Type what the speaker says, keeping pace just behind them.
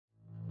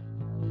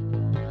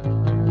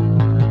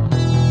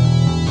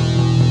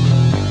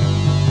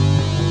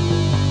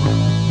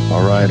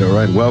All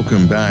right.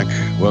 Welcome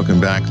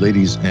back,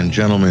 ladies and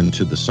gentlemen,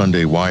 to the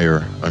Sunday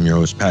Wire. I'm your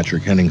host,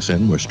 Patrick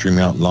Henningsen. We're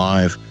streaming out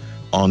live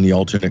on the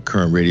Alternate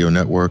Current Radio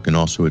Network and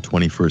also at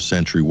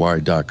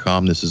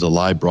 21stCenturyWire.com. This is a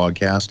live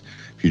broadcast.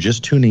 If you're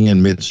just tuning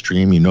in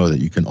midstream, you know that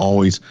you can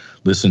always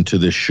listen to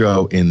this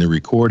show in the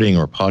recording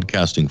or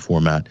podcasting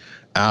format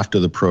after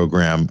the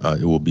program.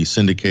 It will be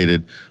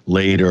syndicated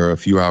later, a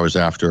few hours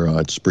after,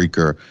 at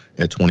Spreaker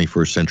at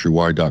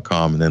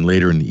 21stCenturyWire.com, and then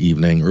later in the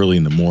evening, early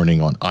in the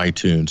morning on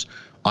iTunes,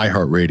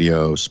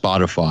 iHeartRadio,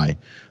 Spotify,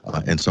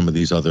 and some of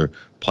these other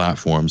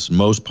platforms.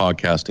 Most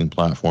podcasting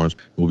platforms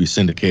will be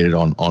syndicated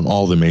on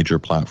all the major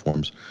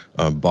platforms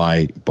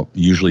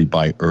usually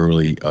by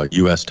early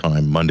U.S.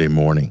 time, Monday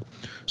morning.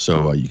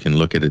 So you can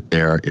look at it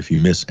there if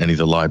you miss any of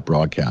the live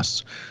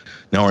broadcasts.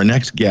 Now, our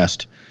next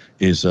guest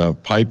is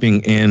piping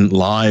in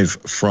live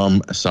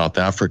from South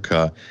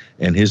Africa,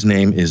 and his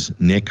name is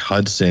Nick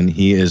Hudson.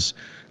 He is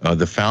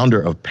the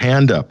founder of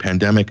PANDA,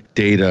 Pandemic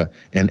Data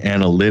and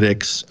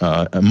Analytics,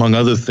 among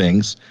other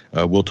things.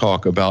 We'll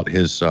talk about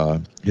his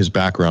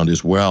background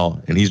as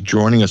well. And he's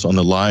joining us on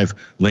the live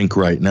link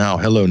right now.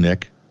 Hello,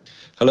 Nick.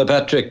 Hello,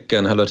 Patrick,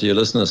 and hello to your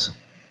listeners.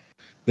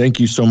 Thank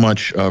you so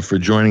much for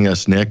joining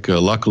us, Nick.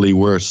 Luckily,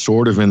 we're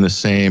sort of in the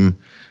same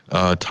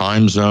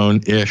time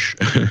zone-ish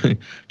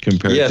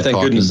compared to thank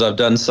talking. Goodness. I've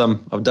done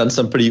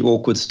some pretty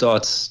awkward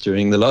starts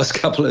during the last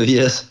couple of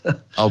years.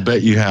 I'll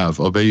bet you have.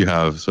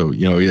 So,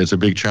 it's a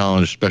big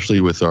challenge,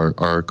 especially with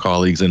our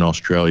colleagues in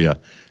Australia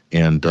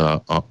and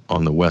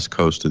on the west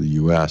coast of the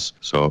U.S.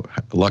 So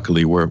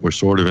luckily, we're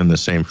sort of in the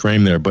same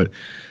frame there. But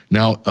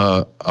now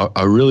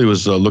I really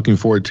was looking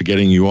forward to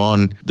getting you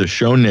on the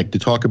show, Nick, to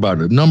talk about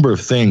a number of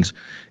things.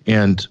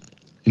 And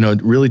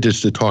really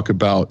just to talk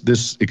about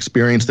this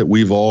experience that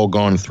we've all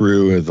gone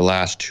through the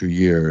last 2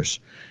 years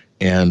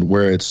and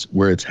where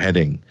it's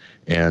heading.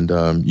 And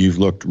you've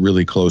looked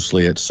really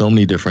closely at so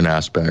many different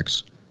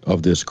aspects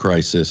of this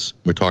crisis.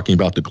 We're talking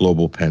about the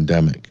global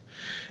pandemic.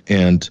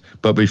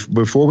 But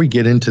before we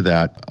get into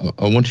that,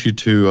 I want you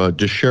to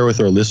just share with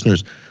our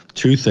listeners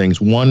two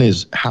things. One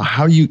is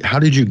how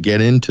did you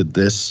get into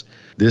this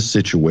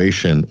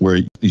situation where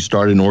you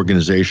started an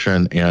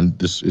organization, and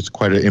it's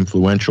quite an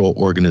influential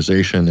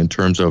organization in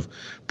terms of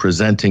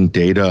presenting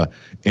data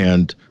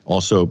and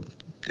also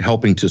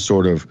helping to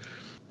sort of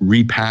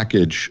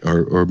repackage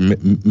or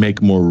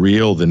make more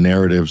real the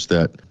narratives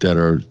that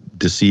are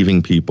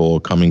deceiving people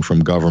coming from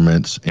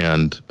governments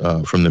and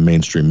from the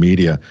mainstream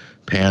media.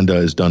 PANDA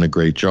has done a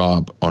great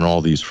job on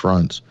all these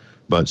fronts.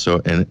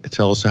 And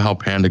tell us how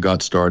PANDA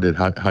got started,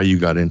 how you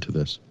got into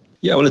this.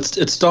 Yeah, well,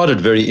 it started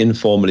very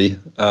informally.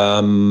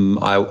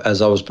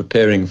 As I was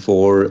preparing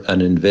for an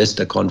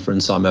investor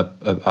conference, I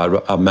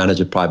manage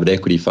a private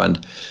equity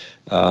fund.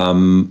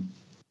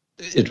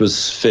 It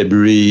was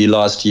February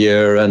last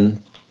year,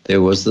 and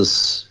there was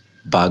this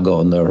bug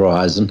on the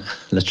horizon,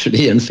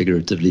 literally and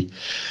figuratively.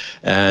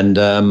 And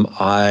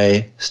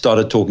I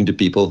started talking to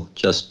people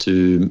just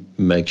to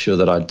make sure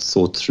that I'd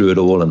thought through it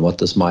all and what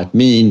this might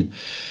mean.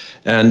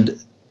 And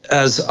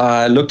as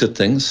I looked at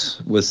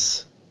things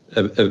with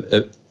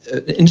an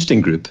interesting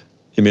group,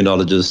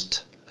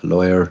 immunologist, a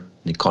lawyer,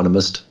 an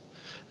economist,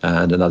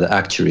 and another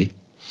actuary,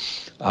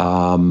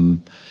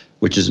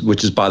 which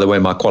is, by the way,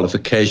 my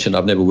qualification.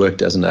 I've never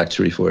worked as an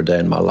actuary for a day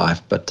in my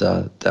life, but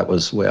that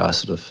was where I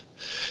sort of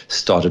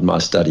started my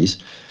studies.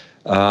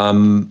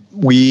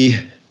 We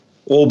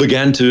all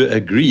began to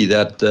agree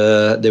that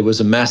there was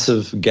a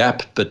massive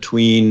gap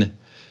between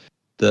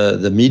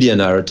the media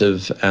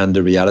narrative and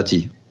the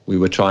reality. We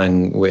were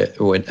trying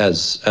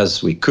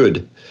as we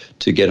could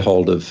to get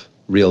hold of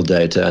real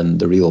data and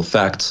the real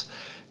facts,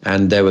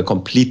 and they were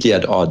completely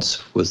at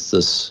odds with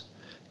this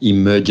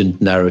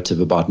emergent narrative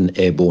about an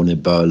airborne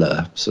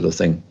Ebola sort of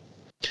thing.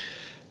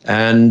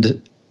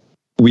 And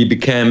we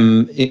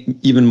became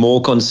even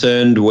more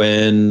concerned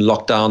when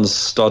lockdowns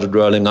started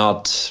rolling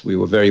out. We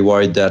were very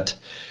worried that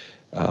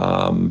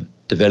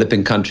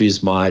developing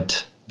countries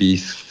might be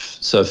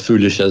so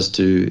foolish as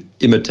to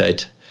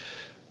imitate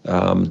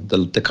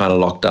the kind of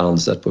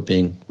lockdowns that were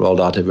being rolled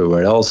out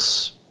everywhere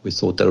else. We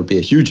thought that would be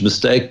a huge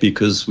mistake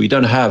because we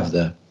don't have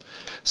the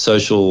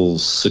social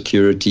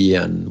security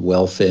and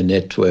welfare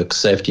network,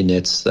 safety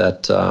nets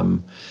that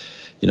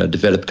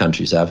developed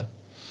countries have.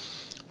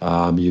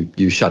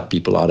 You shut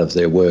people out of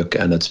their work,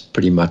 and it's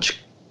pretty much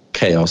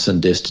chaos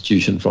and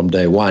destitution from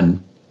day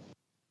one.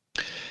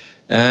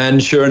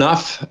 And sure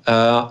enough,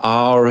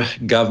 our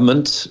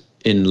government,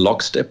 in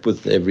lockstep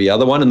with every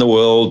other one in the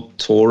world,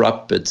 tore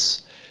up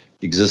its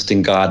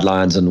existing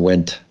guidelines and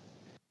went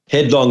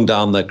headlong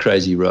down the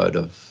crazy road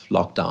of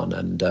lockdown,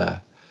 and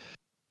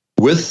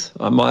with,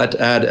 I might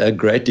add, a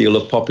great deal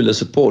of popular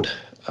support,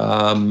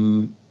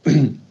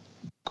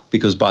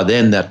 because by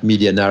then that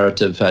media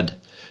narrative had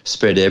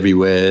spread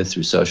everywhere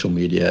through social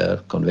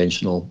media,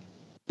 conventional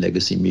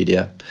legacy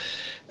media,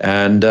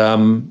 and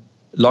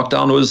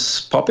lockdown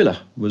was popular,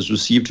 was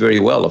received very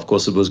well. Of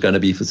course, it was going to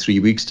be for 3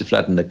 weeks to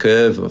flatten the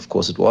curve. Of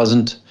course, it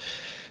wasn't.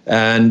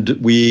 And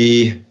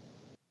we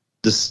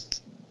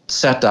just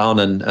sat down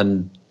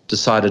and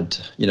decided,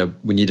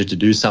 we needed to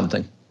do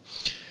something.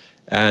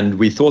 And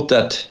we thought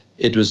that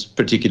it was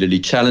particularly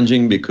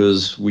challenging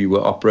because we were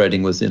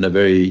operating within a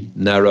very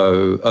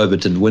narrow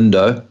Overton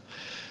window.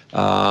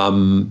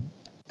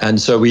 And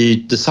so we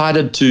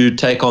decided to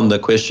take on the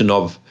question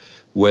of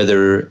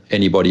whether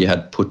anybody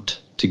had put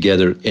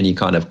together any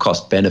kind of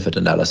cost-benefit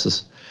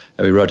analysis.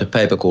 And we wrote a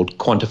paper called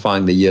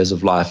Quantifying the Years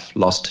of Life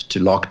Lost to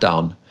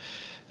Lockdown,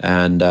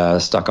 and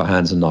stuck our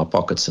hands in our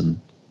pockets and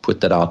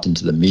put that out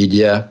into the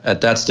media.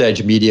 At that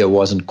stage, media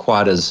wasn't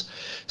quite as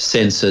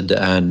censored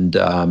and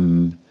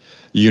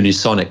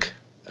unisonic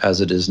as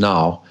it is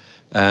now.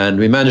 And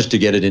we managed to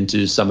get it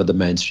into some of the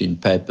mainstream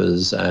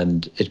papers,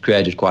 and it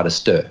created quite a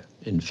stir.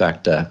 In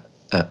fact, a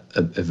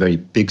very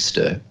big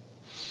stir.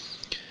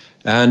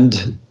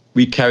 And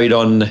we carried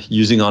on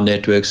using our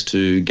networks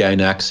to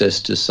gain access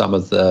to some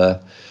of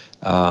the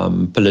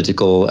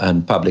political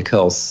and public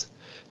health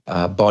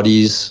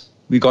bodies.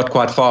 We got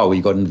quite far. We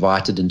got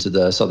invited into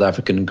the South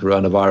African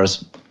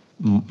Coronavirus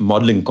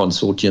Modelling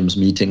Consortium's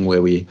meeting,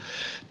 where we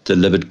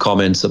delivered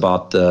comments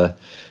about the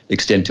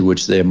extent to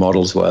which their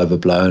models were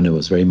overblown. It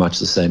was very much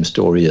the same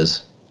story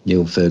as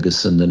Neil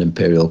Ferguson and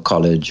Imperial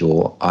College,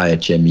 or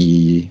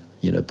IHME,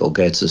 Bill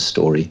Gates'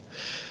 story.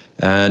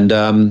 And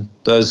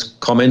those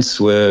comments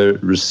were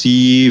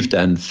received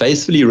and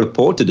faithfully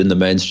reported in the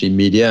mainstream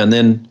media. And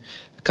then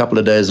a couple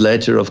of days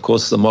later, of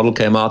course, the model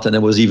came out and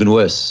it was even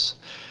worse.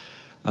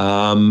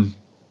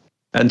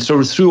 And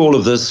so through all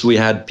of this, we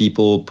had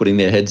people putting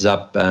their heads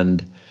up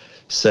and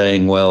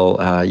saying, well,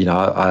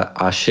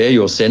 I share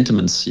your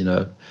sentiments,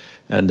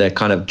 and they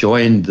kind of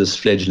joined this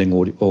fledgling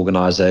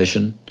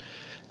organization.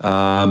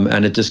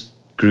 And it just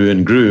grew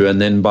and grew.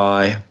 And then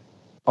by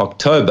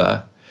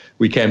October,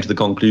 we came to the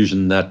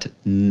conclusion that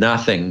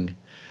nothing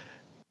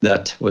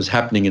that was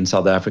happening in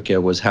South Africa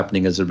was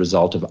happening as a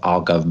result of our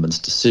government's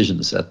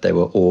decisions, that they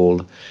were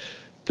all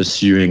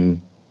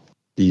pursuing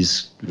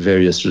these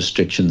various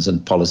restrictions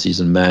and policies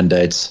and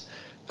mandates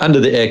under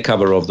the air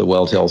cover of the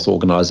World Health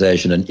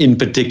Organization, and in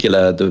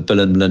particular the Bill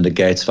and Melinda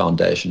Gates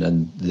Foundation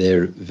and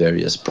their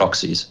various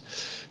proxies.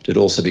 It had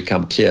also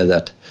become clear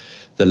that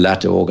the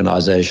latter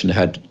organization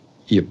had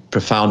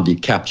profoundly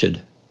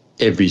captured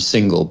every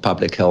single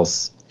public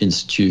health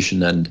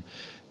institution and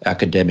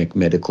academic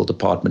medical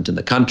department in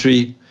the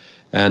country.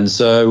 And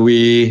so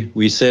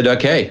we said,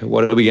 okay,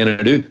 what are we going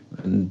to do?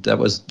 And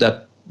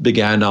that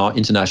began our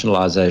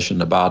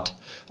internationalization about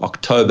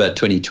October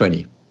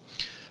 2020.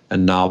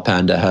 And now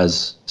PANDA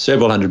has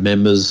several hundred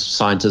members,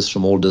 scientists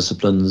from all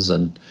disciplines,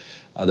 and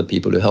other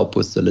people who help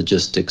with the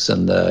logistics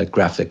and the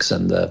graphics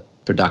and the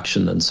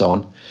production and so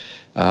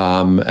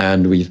on.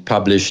 And we've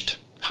published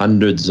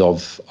hundreds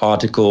of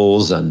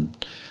articles,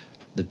 and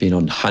they've been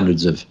on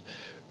hundreds of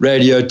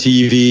radio,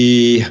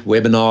 TV,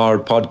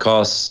 webinar,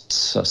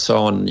 podcasts, so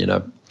on.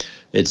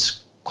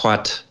 It's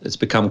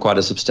become quite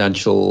a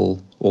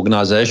substantial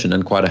organization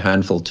and quite a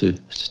handful to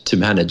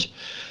manage.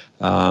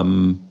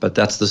 But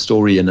that's the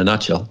story in a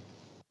nutshell.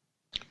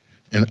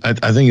 And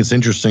I think it's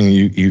interesting,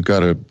 you've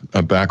got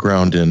a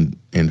background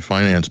in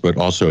finance, but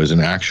also as an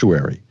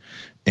actuary.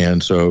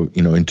 And so,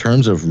 in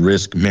terms of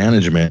risk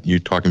management, you're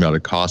talking about a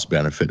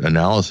cost-benefit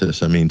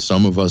analysis. I mean,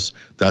 some of us,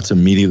 that's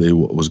immediately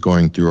what was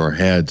going through our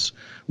heads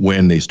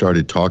when they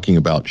started talking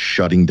about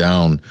shutting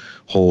down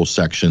whole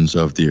sections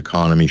of the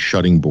economy,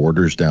 shutting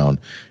borders down.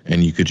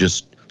 And you could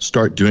just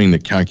start doing the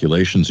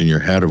calculations in your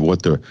head of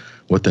what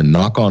the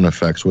knock-on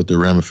effects, what the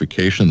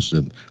ramifications,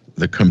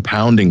 the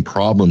compounding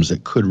problems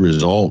that could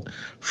result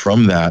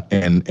from that,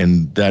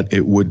 and that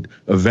it would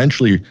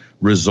eventually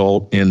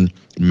result in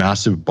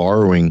massive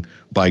borrowing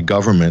by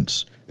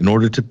governments in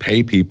order to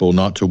pay people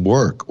not to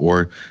work,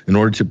 or in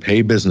order to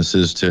pay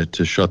businesses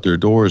to shut their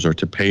doors, or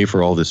to pay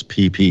for all this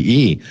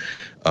PPE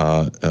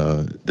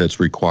that's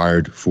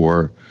required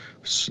for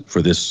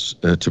this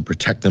to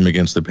protect them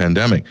against the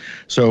pandemic.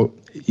 So,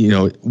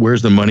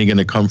 where's the money going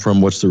to come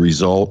from? What's the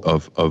result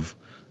of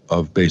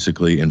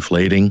basically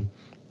inflating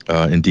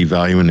and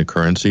devaluing the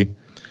currency?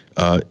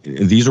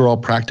 These are all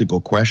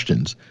practical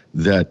questions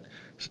that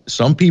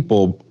some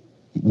people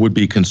would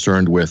be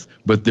concerned with,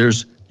 but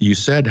you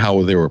said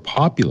how they were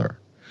popular.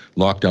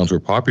 Lockdowns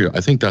were popular.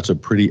 I think that's a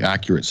pretty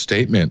accurate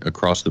statement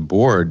across the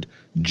board.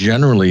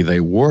 Generally, they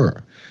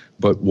were.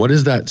 But what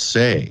does that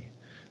say?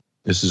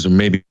 This is a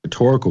maybe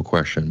rhetorical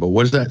question, but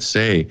what does that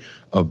say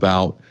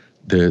about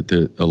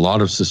a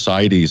lot of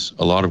societies,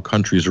 a lot of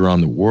countries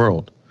around the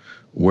world,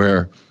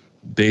 where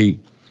they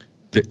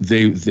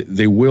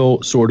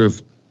will sort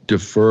of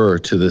defer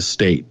to the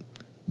state,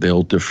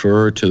 they'll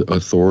defer to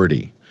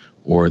authority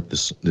or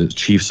the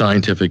chief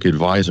scientific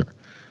advisor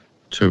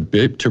to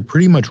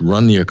pretty much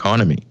run the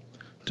economy,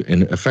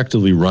 and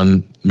effectively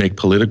make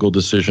political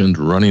decisions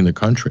running the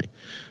country,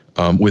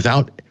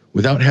 without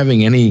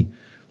having any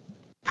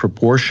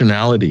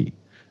proportionality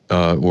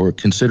or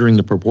considering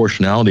the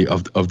proportionality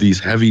of these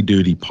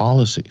heavy-duty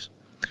policies.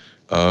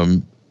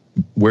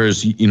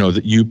 Whereas,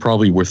 you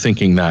probably were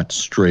thinking that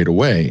straight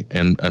away,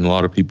 and a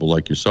lot of people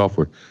like yourself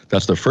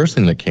that's the first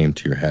thing that came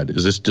to your head,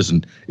 is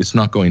it's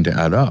not going to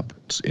add up,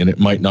 and it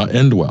might not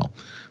end well.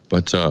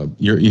 But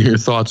your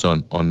thoughts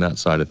on that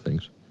side of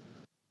things?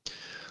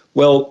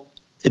 Well,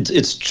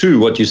 it's true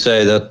what you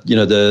say, that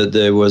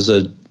there was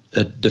a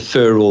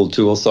deferral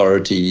to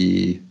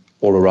authority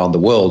all around the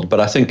world, but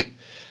I think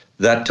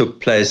that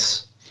took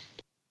place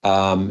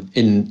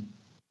in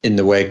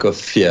the wake of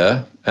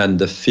fear, and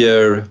the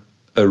fear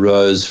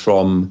arose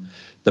from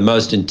the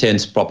most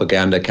intense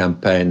propaganda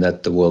campaign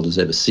that the world has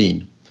ever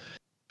seen.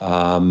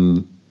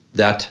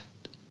 That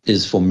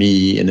is, for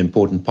me, an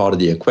important part of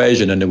the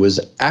equation, and it was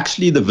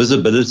actually the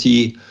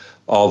visibility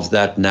of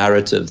that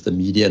narrative, the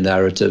media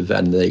narrative,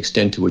 and the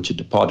extent to which it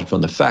departed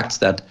from the facts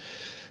that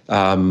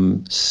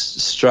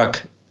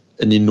struck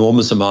an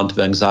enormous amount of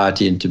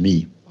anxiety into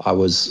me. I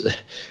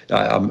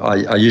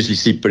usually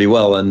sleep pretty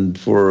well, and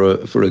for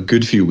a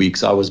good few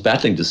weeks I was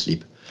battling to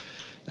sleep,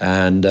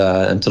 and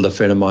until a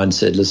friend of mine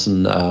said,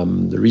 "Listen,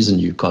 the reason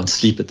you can't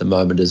sleep at the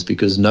moment is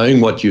because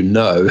knowing what you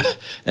know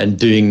and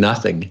doing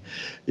nothing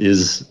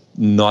is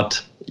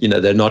not,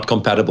 they're not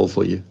compatible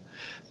for you."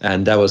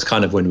 And that was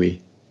kind of when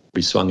we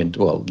swung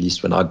into, well, at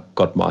least when I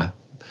got my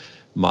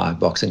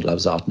boxing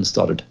gloves out and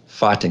started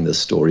fighting this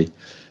story,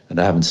 and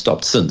I haven't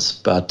stopped since.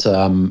 But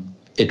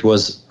it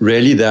was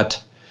really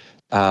that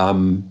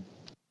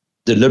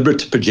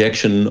deliberate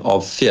projection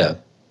of fear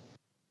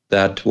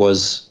that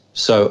was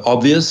so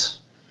obvious,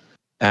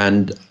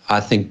 and I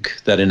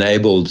think that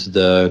enabled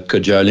the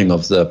cajoling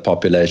of the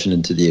population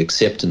into the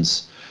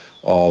acceptance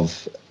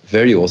of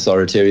very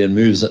authoritarian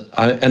moves.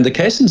 And the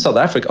case in South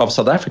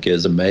Africa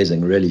is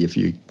amazing, really, if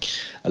you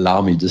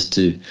allow me just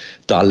to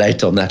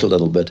dilate on that a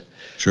little bit.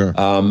 Sure.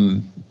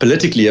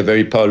 Politically, a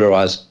very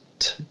polarized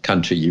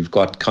country. You've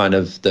got kind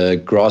of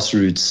the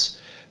grassroots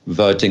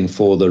voting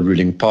for the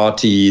ruling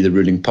party. The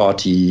ruling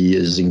party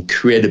is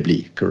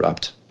incredibly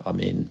corrupt. I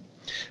mean,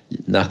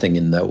 nothing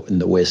in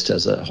the West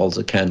holds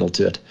a candle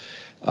to it.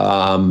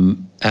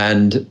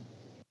 And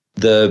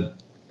the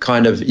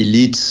kind of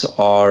elites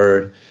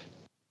are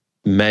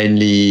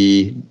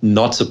mainly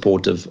not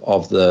supportive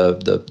of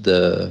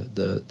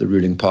the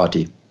ruling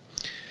party.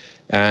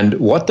 And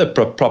what the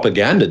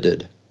propaganda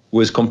did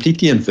was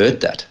completely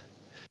invert that.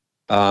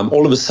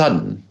 All of a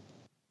sudden,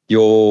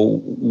 your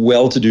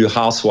well-to-do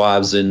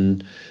housewives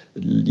in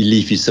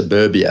leafy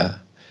suburbia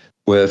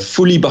were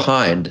fully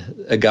behind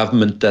a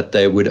government that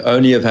they would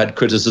only have had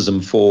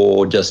criticism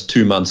for just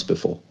 2 months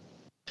before.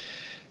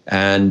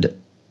 And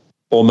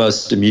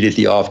almost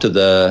immediately after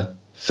the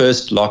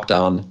first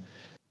lockdown,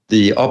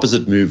 the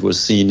opposite move was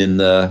seen in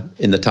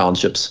the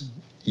townships.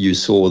 You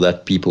saw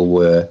that people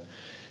were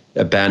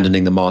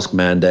abandoning the mask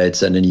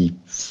mandates and any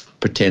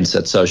pretense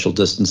at social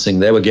distancing.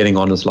 They were getting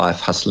on with life,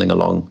 hustling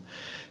along,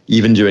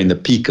 even during the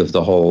peak of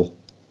the whole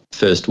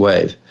first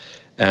wave.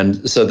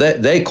 And so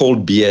they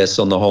called BS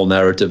on the whole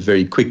narrative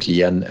very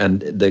quickly, and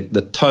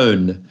the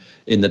tone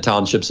in the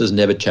townships has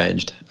never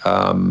changed.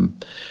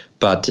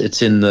 But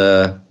it's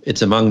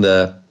among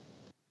the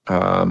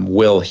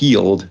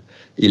well-heeled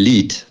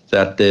elite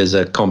that there's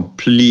a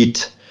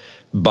complete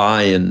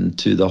buy-in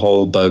to the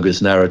whole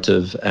bogus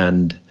narrative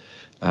and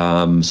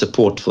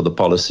support for the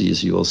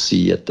policies. You will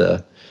see at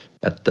the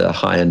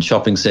high-end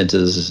shopping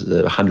centers,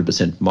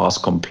 100%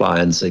 mask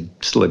compliance,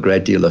 still a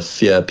great deal of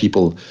fear,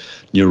 people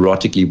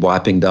neurotically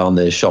wiping down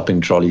their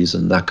shopping trolleys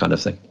and that kind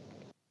of thing.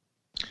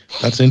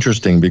 That's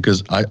interesting,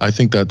 because I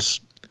think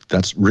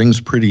that rings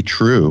pretty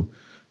true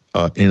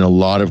in a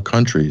lot of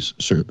countries.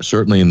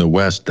 Certainly in the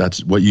West,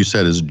 that's what you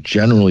said is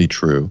generally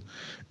true.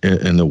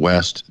 In the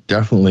West,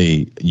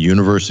 definitely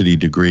university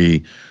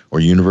degree or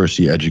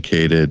university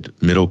educated,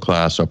 middle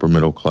class, upper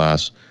middle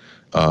class.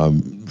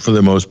 For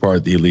the most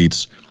part, the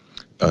elites,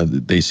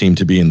 they seem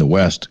to be in the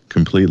West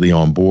completely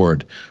on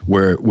board,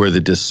 where the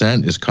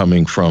dissent is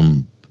coming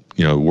from,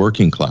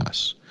 working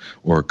class,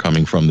 or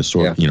coming from the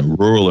sort of,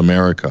 rural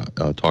America.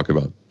 Talk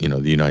about,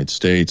 the United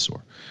States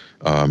or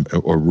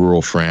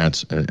rural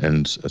France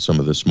and some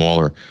of the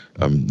smaller,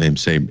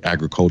 say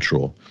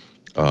agricultural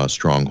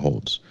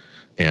strongholds.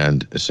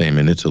 And the same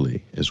in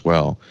Italy as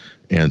well,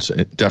 and so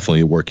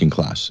definitely a working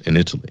class in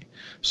Italy.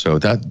 So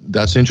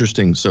that's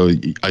interesting. So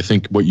I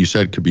think what you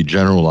said could be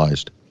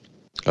generalized.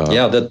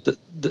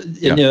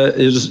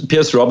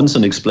 Pierce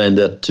Robinson explained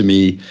that to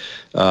me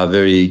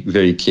very,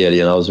 very clearly,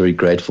 and I was very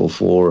grateful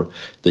for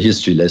the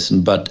history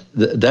lesson. But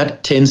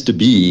that tends to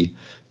be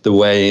the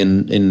way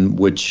in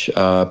which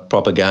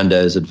propaganda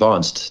is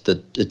advanced,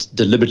 that it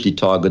deliberately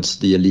targets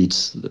the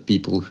elites, the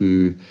people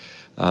who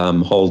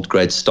hold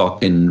great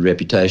stock in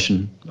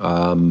reputation,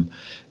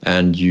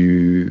 and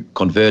you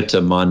convert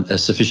a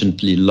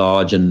sufficiently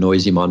large and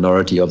noisy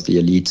minority of the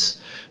elites.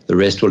 The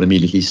rest will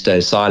immediately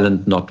stay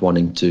silent, not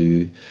wanting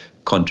to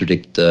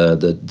contradict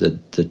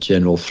the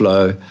general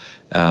flow,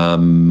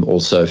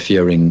 also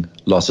fearing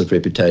loss of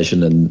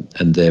reputation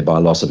and thereby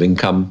loss of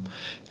income.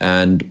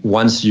 And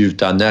once you've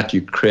done that,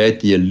 you create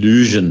the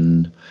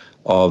illusion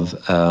of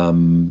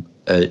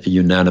a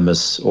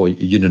unanimous or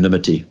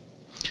unanimity.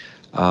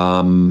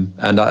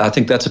 And I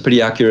think that's a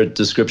pretty accurate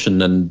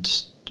description,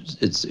 and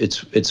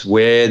it's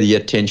where the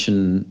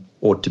attention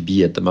ought to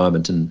be at the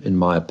moment, in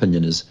my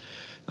opinion, is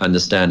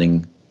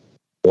understanding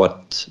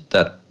what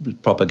that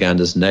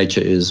propaganda's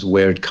nature is,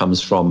 where it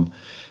comes from,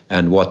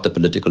 and what the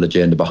political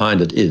agenda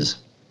behind it is.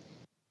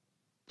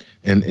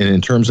 And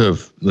in terms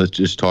of, let's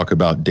just talk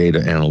about data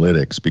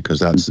analytics, because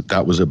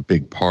that was a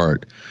big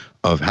part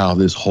of how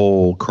this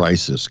whole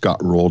crisis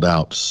got rolled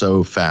out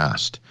so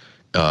fast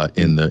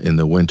in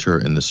the winter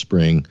and the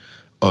spring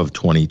of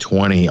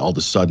 2020. All of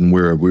a sudden,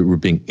 we were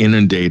being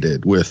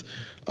inundated with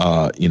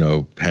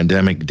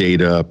pandemic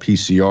data,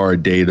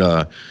 PCR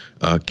data,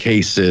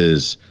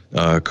 cases,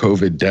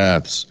 COVID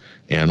deaths,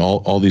 and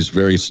all these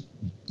various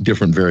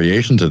different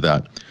variations of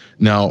that.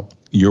 Now,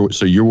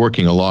 you're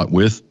working a lot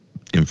with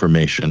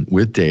information,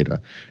 with data,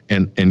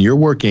 and you're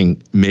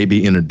working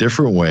maybe in a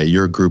different way.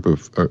 Your group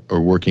are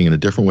working in a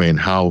different way in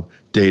how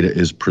data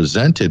is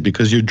presented,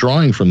 because you're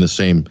drawing from the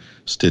same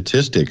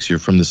statistics. You're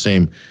from the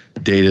same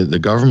data the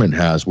government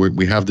has.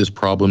 We have this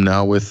problem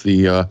now with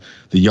the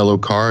yellow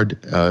card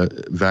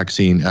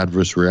vaccine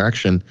adverse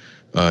reaction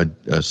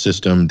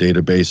system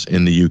database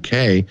in the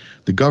UK.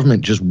 The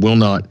government just will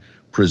not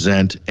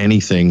present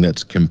anything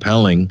that's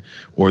compelling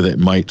or that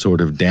might sort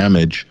of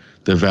damage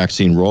the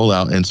vaccine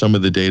rollout, and some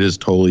of the data is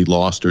totally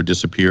lost or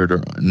disappeared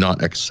or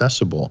not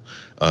accessible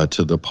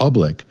to the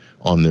public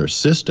on their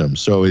system.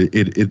 So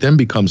it then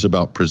becomes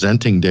about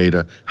presenting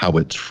data, how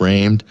it's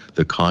framed,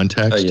 the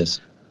context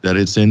that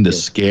it's in, the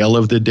scale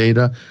of the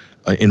data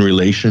in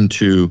relation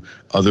to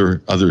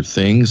other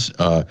things,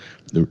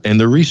 and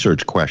the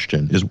research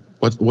question is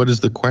what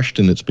is the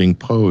question that's being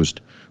posed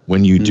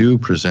when you do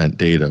present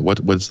data?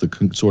 What's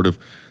the sort of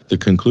the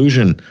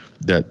conclusion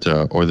that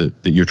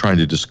you're trying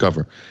to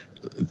discover?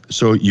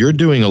 So you're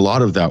doing a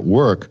lot of that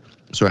work.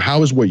 So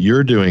how is what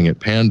you're doing at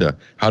PANDA,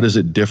 how does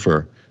it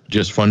differ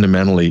just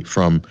fundamentally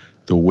from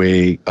the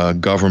way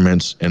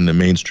governments and the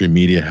mainstream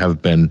media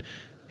have been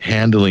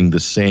handling the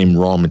same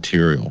raw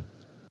material?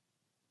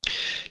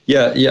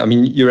 Yeah. I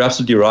mean, you're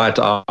absolutely right.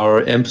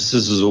 Our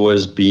emphasis has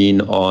always been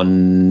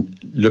on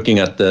looking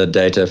at the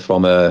data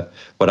from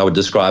what I would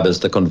describe as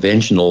the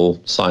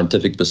conventional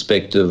scientific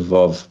perspective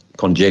of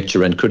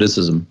conjecture and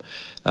criticism.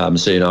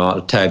 So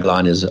our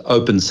tagline is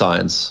open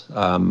science.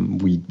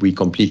 We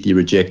completely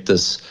reject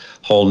this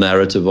whole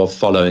narrative of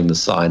following the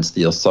science,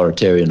 the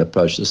authoritarian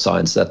approach to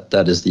science.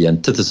 That is the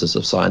antithesis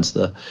of science.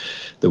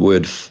 The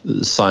word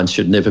science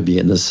should never be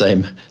in the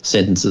same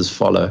sentence as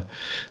follow.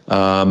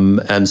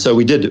 And so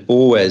we did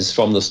always,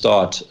 from the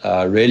start,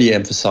 really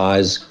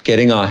emphasize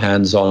getting our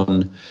hands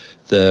on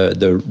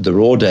the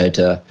raw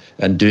data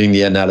and doing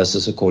the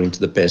analysis according to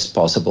the best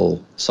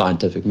possible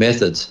scientific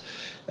methods.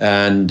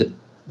 And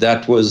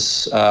that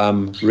was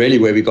really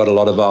where we got a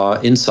lot of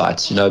our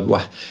insights.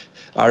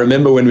 I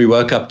remember when we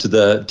woke up to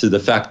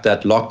the fact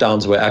that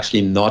lockdowns were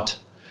actually not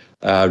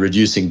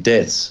reducing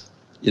deaths.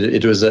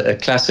 It was a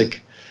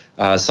classic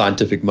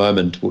scientific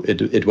moment.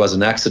 It was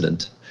an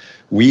accident.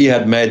 We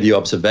had made the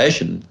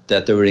observation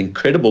that there were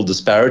incredible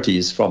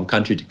disparities from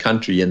country to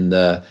country in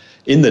the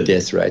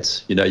death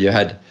rates. You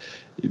had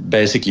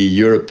basically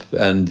Europe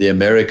and the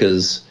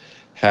Americas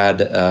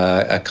had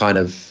a kind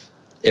of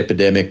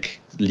epidemic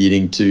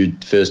leading to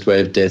first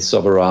wave deaths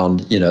of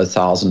around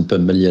 1,000 per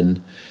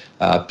million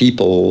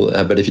people.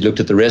 But if you looked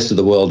at the rest of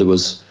the world, it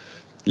was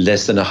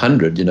less than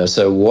 100.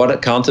 So what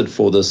accounted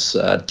for this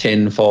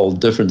tenfold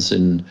difference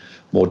in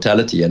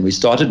mortality? And we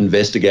started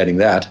investigating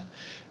that.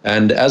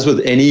 And as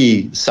with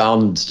any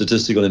sound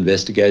statistical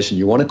investigation,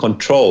 you want to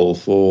control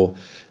for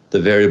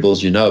the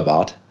variables you know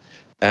about.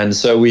 And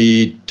so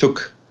we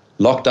took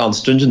lockdown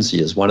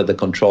stringency as one of the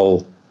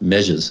control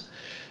measures.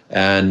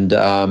 And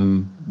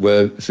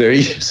were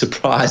very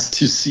surprised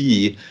to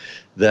see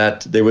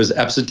that there was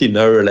absolutely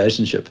no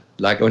relationship.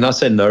 Like, when I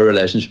say no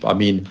relationship, I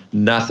mean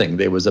nothing.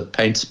 There was a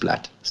paint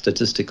splat,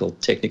 statistical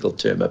technical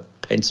term, a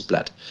paint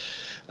splat.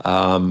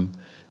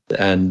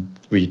 And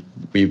we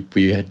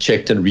had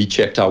checked and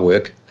rechecked our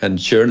work,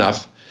 and sure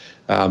enough,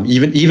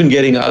 even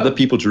getting other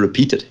people to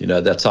repeat it,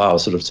 that's how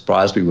sort of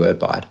surprised we were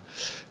by it.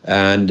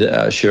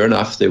 And sure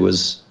enough, there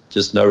was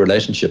just no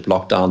relationship.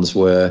 Lockdowns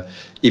were,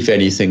 if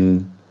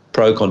anything,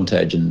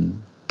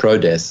 pro-contagion,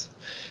 pro-death.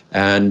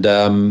 And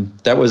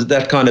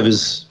that kind of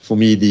is, for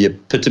me, the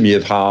epitome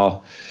of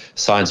how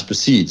science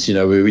proceeds.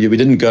 We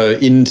didn't go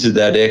into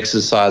that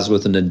exercise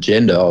with an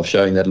agenda of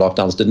showing that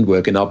lockdowns didn't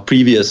work. In our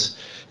previous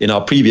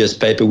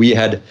paper, we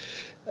had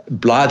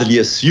blithely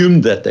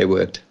assumed that they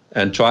worked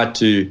and tried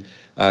to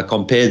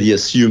compare the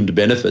assumed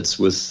benefits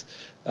with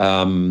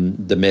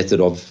the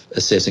method of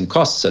assessing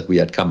costs that we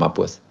had come up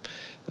with.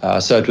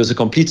 So it was a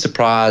complete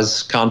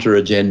surprise,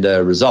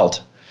 counter-agenda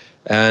result.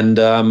 And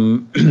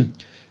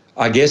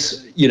I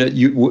guess,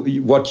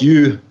 what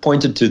you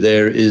pointed to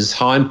there is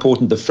how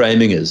important the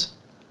framing is.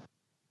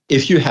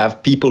 If you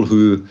have people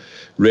who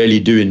really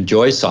do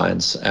enjoy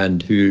science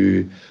and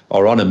who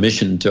are on a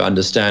mission to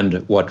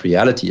understand what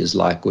reality is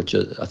like, which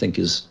I think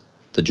is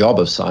the job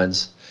of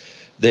science,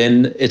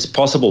 then it's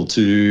possible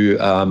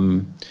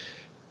to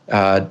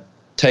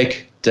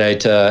take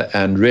data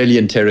and really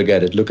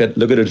interrogate it, look at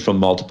it from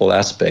multiple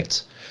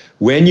aspects.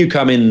 When you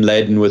come in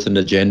laden with an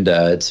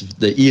agenda, it's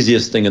the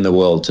easiest thing in the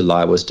world to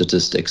lie with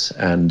statistics,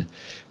 and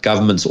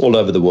governments all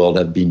over the world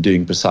have been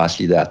doing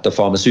precisely that. The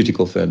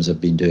pharmaceutical firms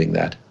have been doing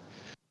that.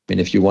 mean,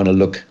 if you want to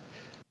look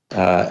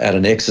at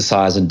an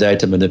exercise in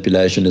data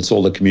manipulation, it's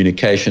all the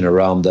communication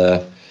around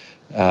the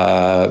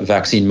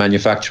vaccine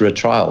manufacturer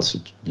trials,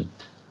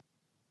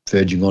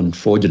 verging on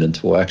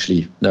fraudulent, or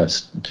actually, no,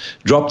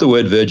 drop the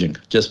word verging,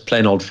 just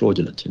plain old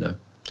fraudulent,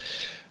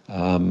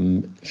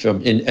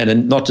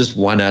 and not just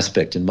one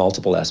aspect, in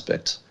multiple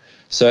aspects.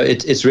 So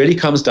it really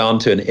comes down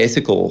to an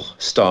ethical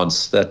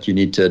stance that you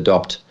need to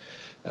adopt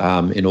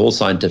in all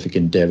scientific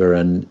endeavor,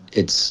 and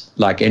it's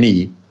like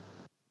any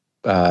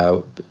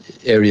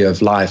area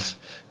of life,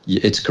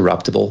 it's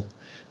corruptible.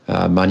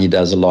 Money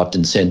does a lot,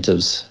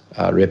 incentives,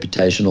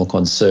 reputational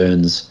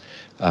concerns,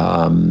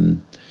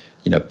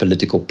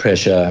 political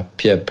pressure,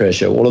 peer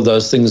pressure, all of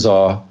those things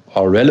are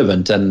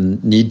relevant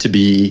and need to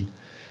be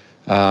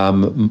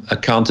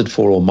accounted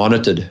for or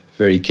monitored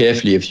very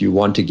carefully if you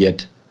want to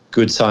get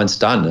good science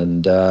done.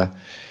 And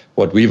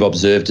what we've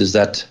observed is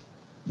that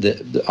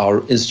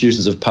our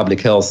institutions of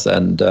public health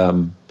and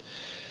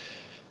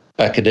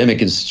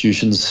academic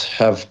institutions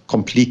have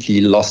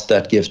completely lost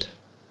that gift.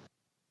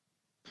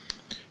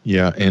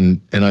 Yeah,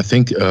 and I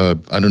think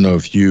I don't know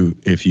if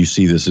you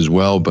see this as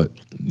well, but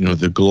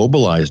the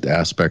globalized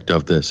aspect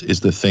of this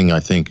is the thing I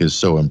think is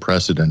so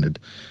unprecedented.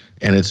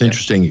 And it's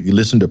interesting, you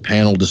listen to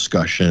panel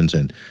discussions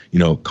and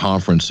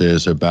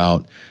conferences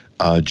about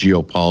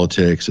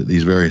geopolitics at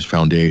these various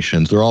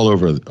foundations. They're all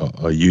over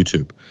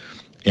YouTube.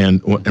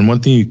 And one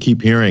thing you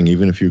keep hearing,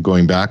 even if you're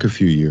going back a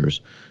few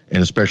years,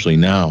 and especially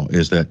now,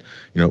 is that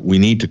we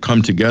need to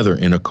come together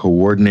in a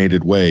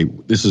coordinated way.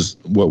 This is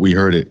what we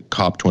heard at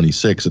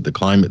COP26 at the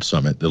climate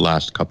summit the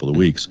last couple of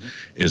weeks,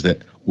 is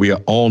that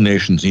all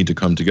nations need to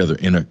come together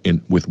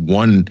with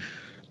one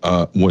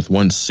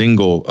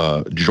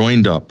single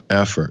joined up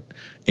effort,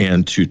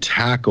 and to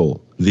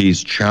tackle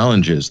these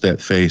challenges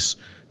that face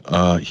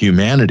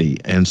humanity.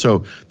 And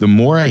so the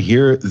more I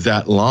hear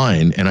that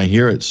line, and I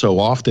hear it so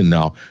often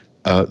now,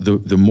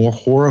 the more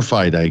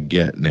horrified I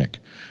get, Nick,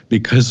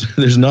 because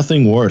there's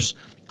nothing worse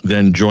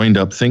than joined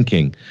up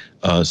thinking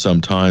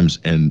sometimes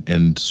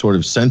and sort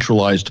of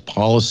centralized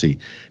policy.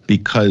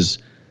 Because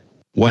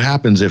what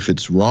happens if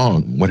it's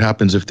wrong? What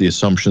happens if the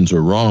assumptions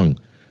are wrong?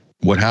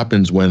 What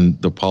happens when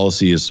the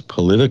policy is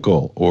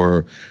political,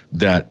 or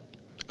that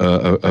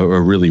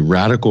a really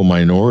radical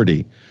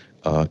minority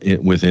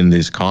within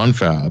these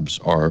confabs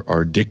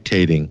are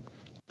dictating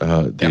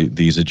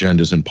these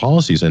agendas and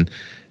policies? And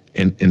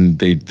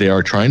they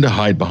are trying to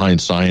hide behind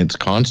science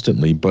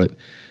constantly, but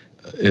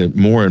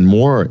more and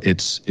more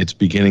it's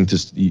beginning to,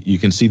 you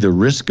can see the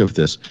risk of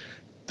this.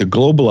 The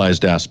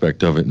globalized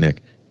aspect of it,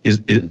 Nick, is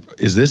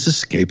this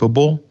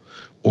escapable,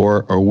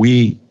 or are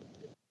we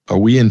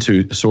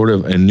into sort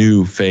of a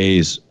new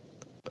phase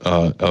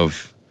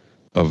of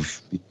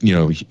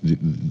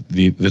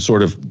the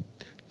sort of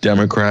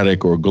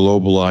democratic or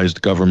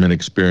globalized government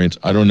experience?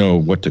 I don't know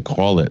what to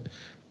call it,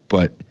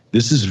 but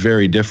this is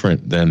very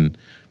different than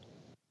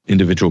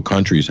individual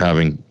countries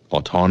having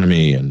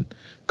autonomy and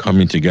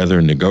coming together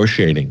and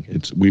negotiating.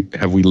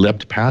 Have we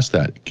leapt past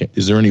that?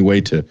 Is there any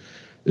way to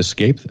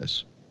escape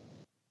this?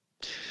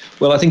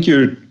 Well, I think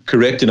you're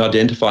correct in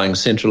identifying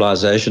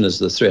centralization as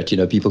the threat.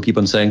 People keep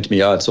on saying to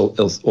me, it's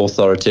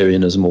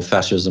authoritarianism or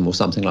fascism or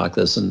something like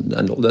this, and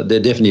there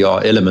definitely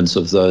are elements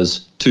of those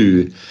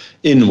too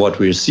in what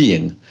we're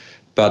seeing.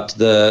 But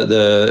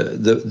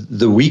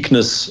the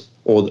weakness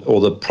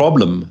or the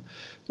problem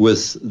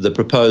with the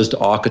proposed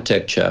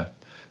architecture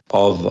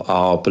of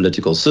our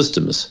political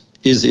systems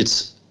is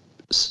its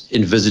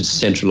envisaged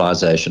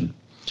centralization.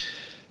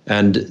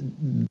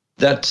 And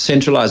that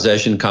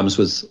centralization comes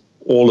with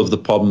all of the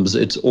problems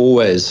it's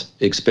always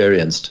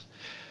experienced.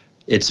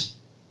 It's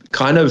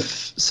kind of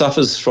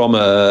suffers from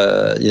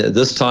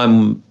this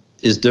time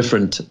is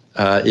different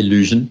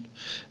illusion,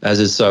 as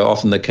is so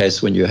often the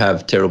case when you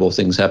have terrible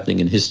things happening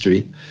in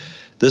history.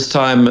 This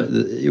time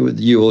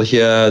you will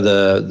hear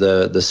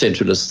the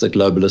centralists, the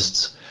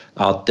globalists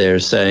out there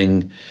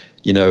saying,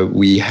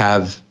 we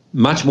have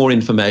much more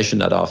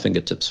information at our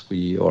fingertips.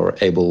 We are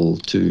able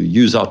to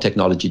use our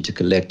technology to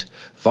collect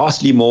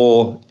vastly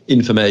more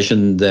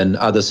information than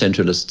other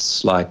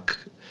centralists like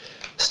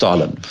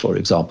Stalin, for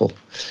example.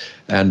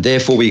 And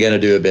therefore, we're going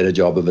to do a better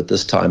job of it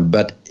this time.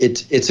 But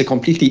it's a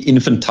completely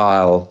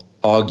infantile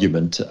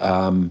argument.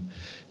 The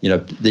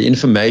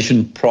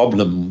information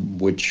problem,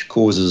 which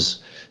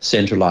causes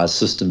centralized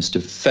systems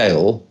to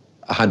fail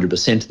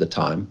 100% of the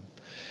time,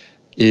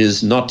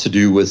 is not to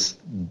do with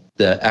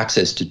the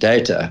access to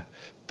data,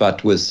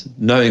 but with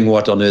knowing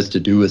what on earth to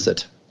do with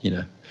it.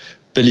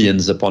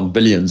 Billions upon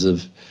billions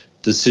of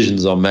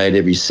decisions are made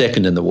every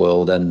second in the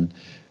world, and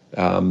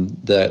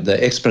the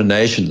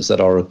explanations that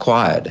are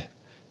required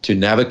to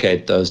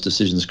navigate those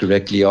decisions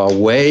correctly are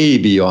way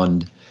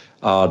beyond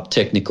our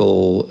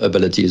technical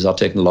abilities, our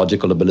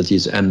technological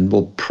abilities, and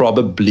will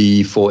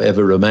probably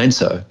forever remain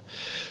so.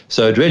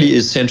 So it really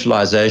is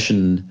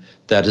centralization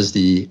that is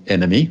the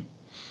enemy.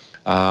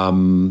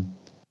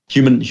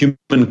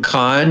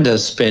 Humankind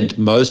has spent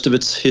most of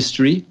its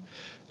history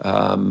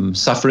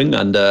suffering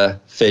under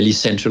fairly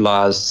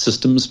centralized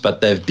systems,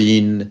 but they've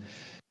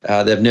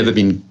never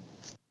been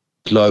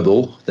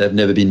global. They've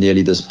never been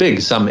nearly this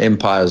big. Some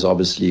empires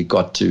obviously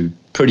got to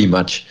pretty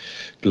much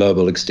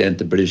global extent,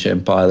 the British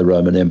Empire, the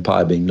Roman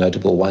Empire being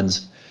notable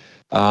ones.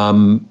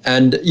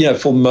 And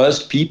for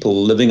most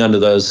people, living under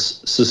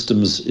those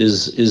systems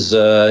is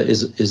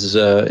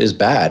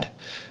bad,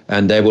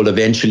 and they will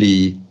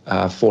eventually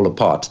fall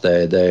apart.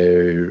 They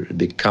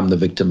become the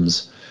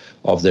victims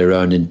of their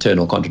own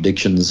internal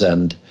contradictions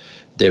and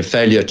their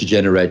failure to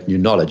generate new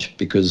knowledge,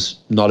 because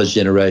knowledge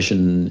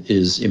generation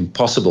is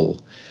impossible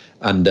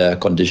under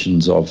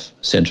conditions of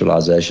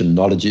centralization.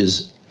 Knowledge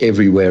is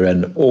everywhere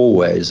and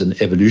always an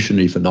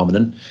evolutionary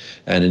phenomenon,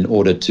 and in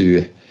order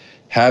to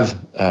have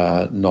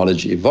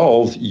knowledge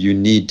evolve, you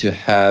need to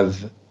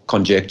have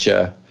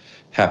conjecture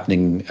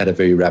happening at a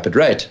very rapid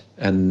rate,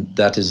 and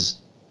that is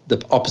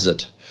the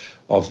opposite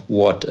of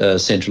what a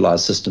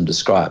centralized system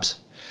describes.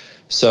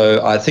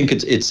 So I think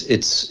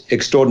it's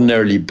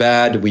extraordinarily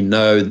bad. We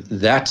know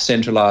that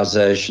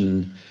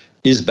centralization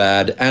is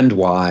bad and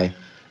why,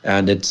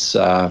 and it's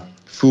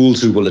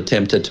fools who will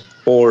attempt it,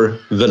 or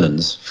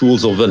villains,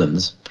 fools or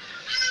villains.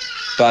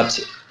 But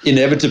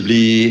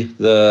inevitably,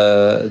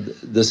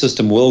 the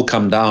system will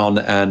come down,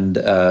 and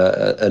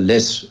a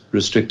less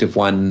restrictive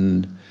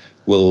one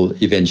will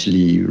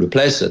eventually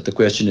replace it. The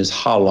question is,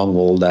 how long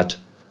will that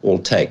all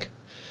take?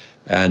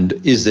 And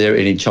is there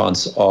any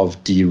chance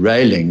of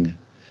derailing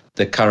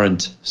the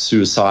current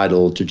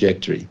suicidal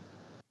trajectory?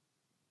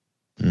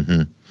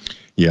 Mm-hmm.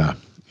 Yeah.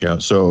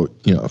 So,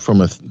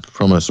 from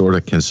a sort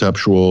of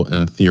conceptual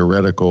and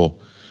theoretical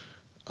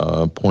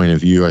point of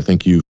view, I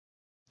think you've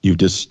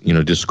just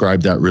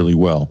described that really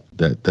well.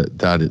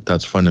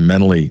 That's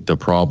fundamentally the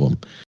problem.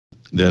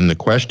 Then the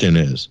question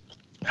is,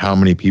 how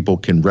many people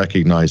can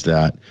recognize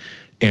that?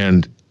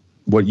 And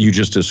what you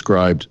just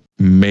described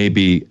may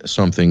be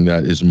something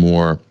that is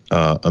more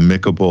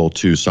amicable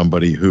to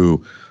somebody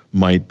who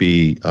might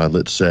be,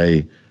 let's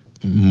say,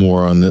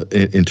 more on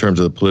in terms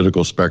of the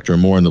political spectrum,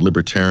 more on the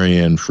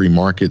libertarian free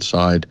market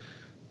side.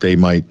 They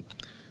might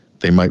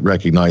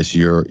recognize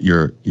your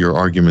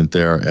argument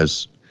there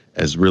as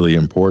really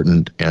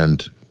important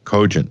and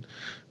cogent,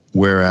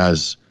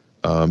 whereas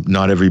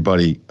not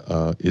everybody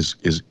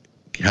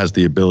has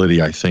the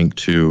ability, I think,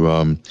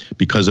 to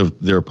because of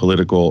their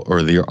political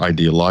or their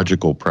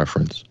ideological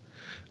preference,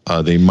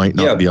 they might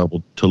not be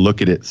able to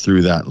look at it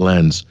through that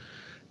lens,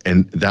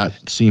 and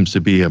that seems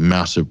to be a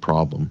massive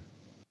problem.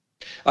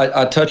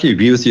 I totally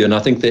agree with you, and I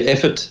think the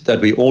effort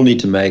that we all need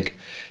to make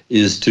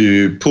is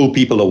to pull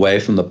people away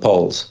from the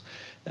polls.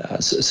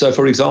 So,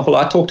 for example,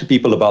 I talk to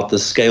people about the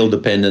scale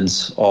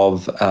dependence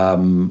of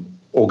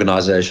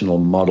organizational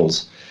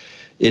models.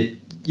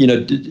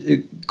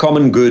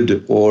 Common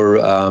good or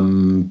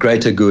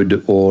greater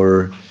good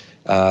or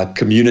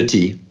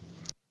community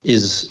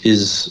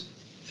is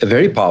a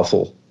very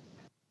powerful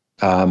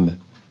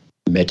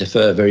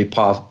metaphor, a very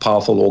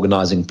powerful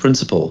organizing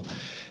principle.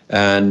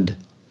 And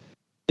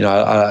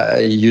I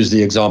use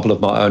the example of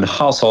my own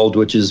household,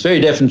 which is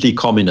very definitely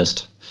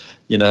communist.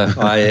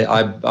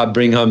 I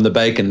bring home the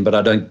bacon, but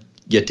I don't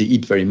get to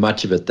eat very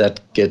much of it. That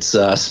gets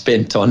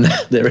spent on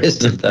the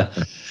rest of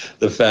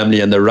the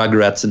family, and the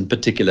rugrats in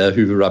particular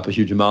hoover up a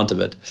huge amount of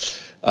it.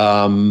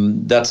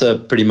 That's a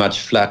pretty much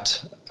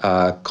flat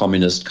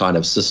communist kind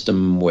of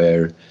system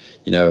where,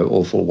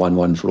 all for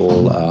one for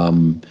all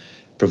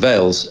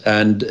prevails.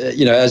 And,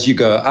 as you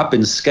go up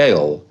in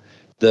scale,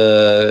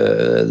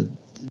 the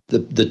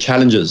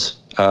challenges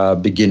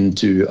begin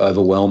to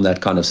overwhelm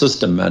that kind of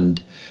system.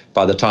 And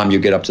by the time you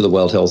get up to the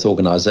World Health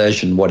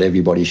Organization, what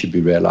everybody should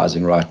be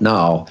realizing right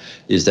now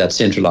is that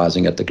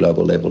centralizing at the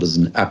global level is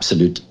an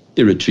absolute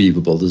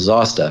irretrievable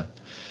disaster.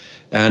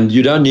 And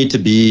you don't need to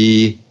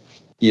be,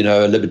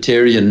 a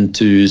libertarian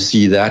to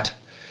see that.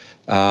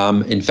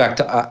 In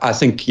fact, I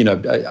think,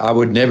 I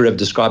would never have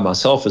described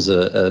myself as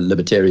a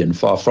libertarian,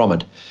 far from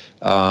it.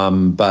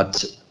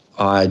 But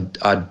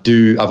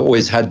I've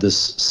always had this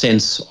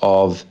sense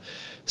of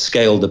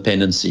scale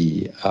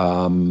dependency,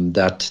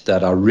 that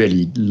I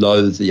really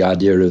loathe the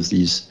idea of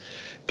these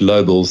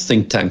global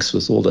think tanks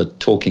with all the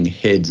talking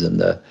heads and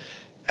the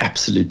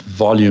absolute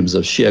volumes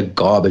of sheer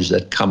garbage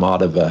that come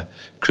out of a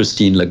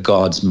Christine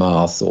Lagarde's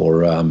mouth,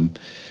 or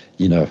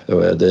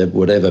the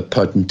whatever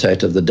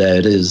potentate of the day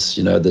it is,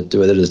 that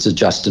whether it's a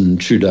Justin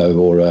Trudeau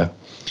or a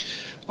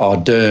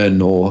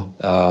Ardern or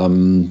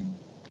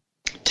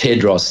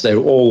Tedros, they're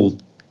all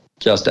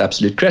just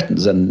absolute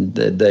cretins, and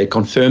they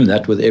confirm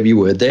that with every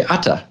word they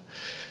utter.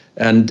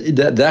 And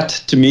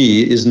that to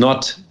me is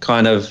not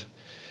kind of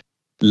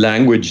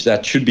language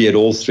that should be at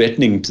all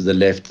threatening to the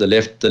left. The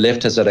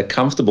left has had a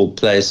comfortable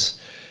place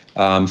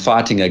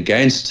fighting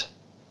against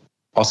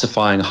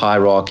ossifying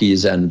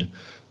hierarchies and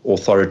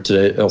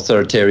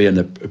authoritarian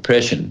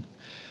oppression.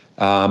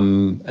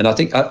 And I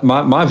think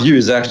my view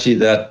is actually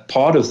that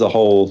part of the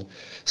whole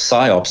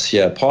psyops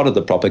here, part of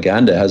the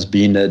propaganda has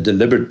been a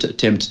deliberate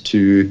attempt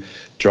to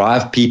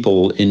drive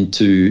people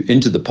into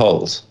the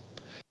polls.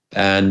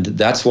 And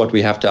that's what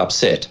we have to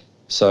upset.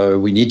 So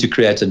we need to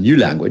create a new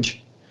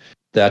language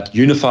that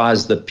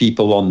unifies the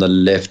people on the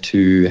left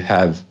who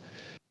have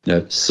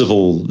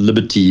civil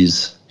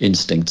liberties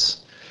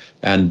instincts,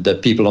 and the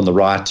people on the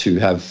right who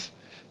have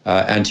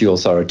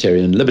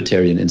anti-authoritarian,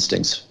 libertarian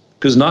instincts.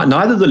 Because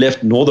neither the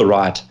left nor the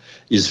right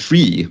is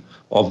free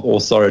of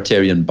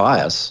authoritarian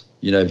bias.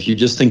 If you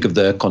just think of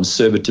the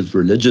conservative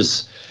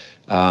religious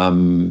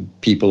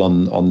people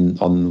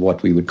on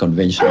what we would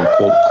conventionally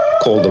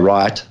call the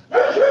right.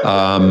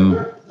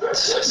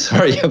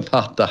 Sorry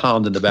about the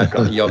hound in the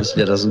background. He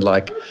obviously doesn't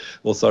like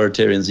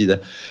authoritarians either.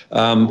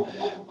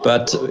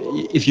 But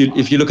if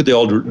you look at the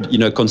old,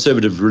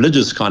 conservative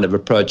religious kind of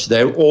approach,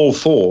 they're all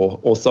for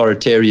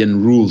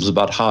authoritarian rules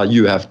about how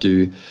you have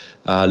to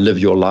live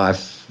your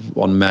life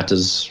on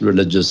matters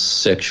religious,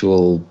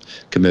 sexual,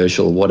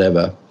 commercial,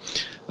 whatever.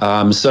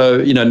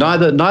 So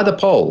neither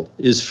pole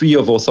is free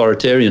of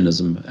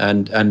authoritarianism,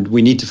 and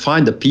we need to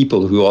find the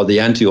people who are the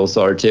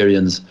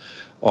anti-authoritarians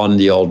on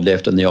the old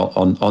left and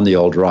on the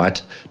old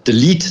right.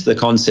 Delete the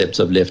concepts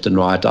of left and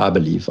right, I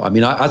believe. I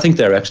mean, I think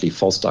they're actually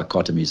false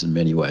dichotomies in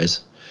many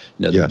ways.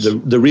 Yes.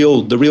 The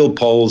real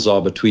poles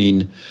are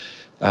between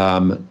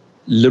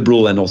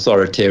liberal and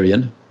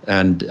authoritarian.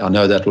 And I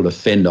know that will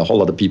offend a whole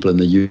lot of people in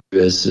the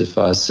US if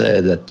I say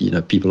that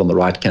people on the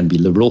right can be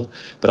liberal,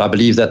 but I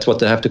believe that's what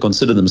they have to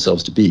consider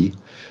themselves to be,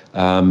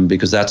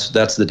 because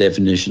that's the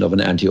definition of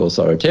an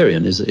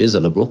anti-authoritarian is a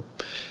liberal.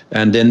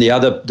 And then the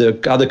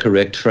other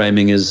correct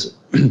framing is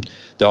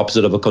the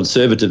opposite of a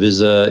conservative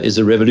is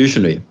a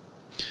revolutionary.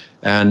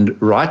 And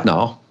right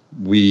now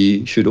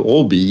we should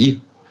all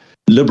be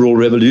liberal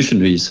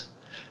revolutionaries.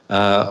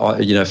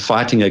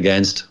 Fighting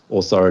against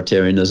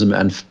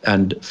authoritarianism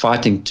and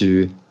fighting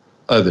to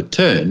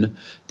overturn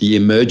the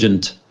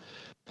emergent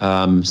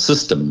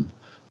system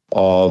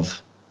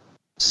of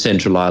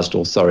centralized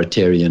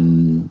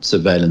authoritarian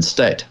surveillance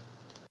state.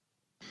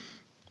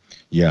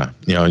 Yeah,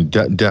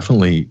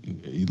 definitely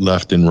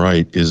left and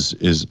right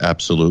is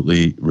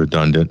absolutely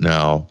redundant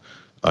now.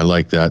 I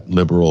like that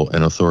liberal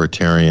and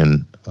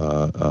authoritarian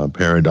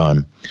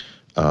paradigm,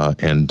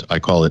 and I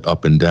call it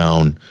up and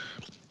down,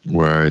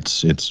 where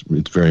it's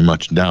very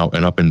much now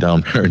an up and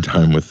down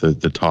paradigm with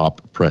the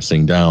top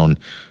pressing down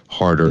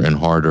harder and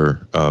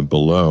harder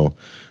below,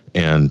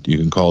 and you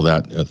can call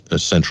that a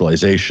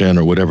centralization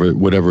or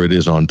whatever it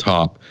is on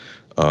top.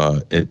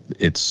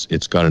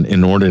 It's got an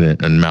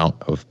inordinate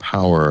amount of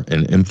power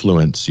and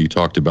influence. You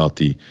talked about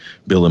the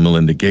Bill and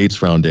Melinda Gates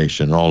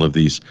Foundation, all of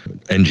these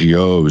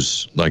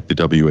NGOs like the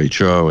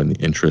WHO and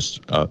the interests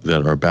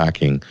that are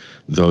backing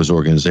those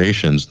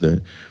organizations.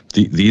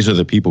 These are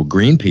the people.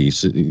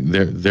 Greenpeace,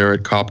 they're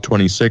at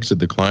COP26 at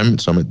the climate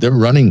summit. They're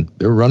running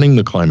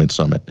the climate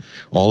summit.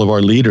 All of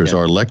our leaders,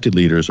 our elected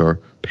leaders, are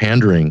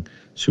pandering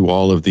to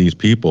all of these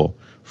people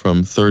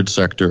from third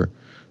sector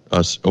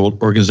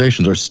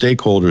organizations, or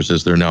stakeholders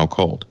as they're now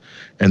called.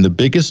 And the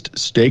biggest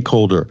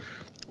stakeholder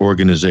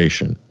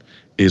organization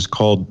is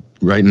called,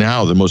 right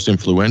now, the most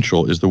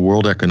influential is the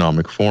World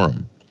Economic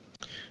Forum,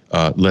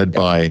 led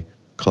by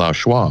Klaus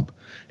Schwab.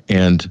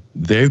 And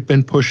they've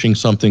been pushing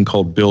something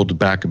called Build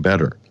Back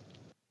Better.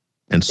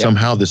 And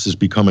somehow this has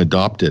become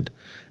adopted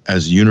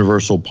as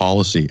universal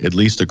policy, at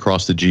least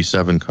across the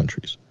G7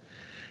 countries.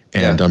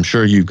 And I'm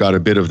sure you've got a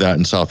bit of that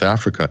in South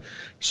Africa.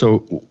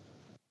 So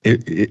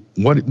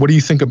what do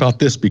you think about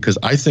this? Because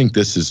I think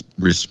this is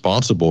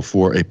responsible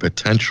for a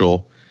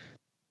potential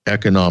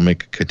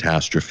economic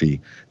catastrophe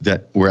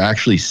that we're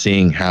actually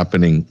seeing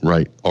happening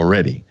right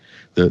already,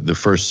 the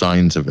first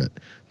signs of it.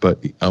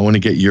 But I want to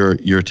get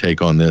your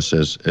take on this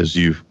as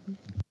you've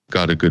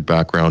got a good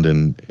background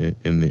in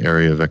the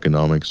area of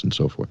economics and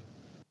so forth.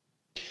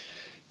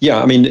 Yeah,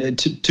 I mean,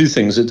 two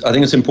things. I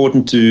think it's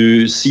important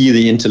to see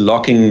the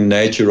interlocking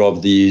nature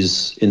of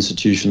these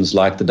institutions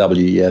like the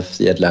WEF,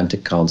 the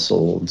Atlantic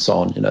Council, and so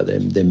on.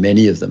 There are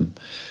many of them.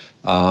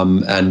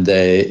 And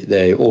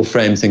they all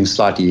frame things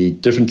slightly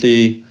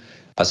differently.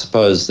 I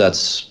suppose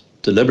that's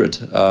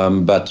deliberate.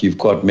 But you've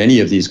got many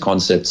of these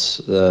concepts,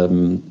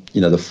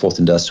 the Fourth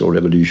Industrial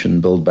Revolution,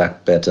 Build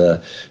Back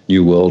Better,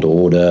 New World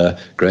Order,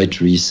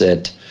 Great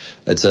Reset.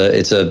 It's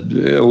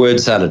a word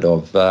salad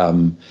of,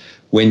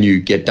 when you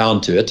get down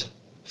to it,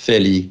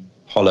 fairly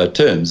hollow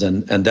terms.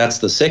 And that's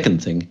the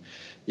second thing,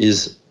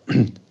 is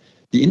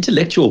the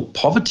intellectual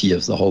poverty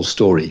of the whole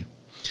story.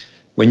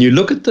 When you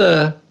look at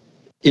the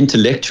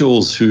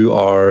intellectuals who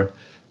are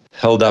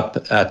held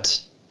up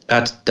at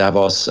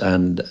Davos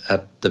and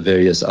at the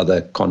various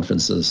other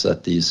conferences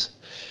that these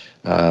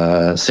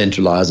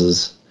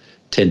centralizers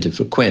tend to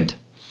frequent,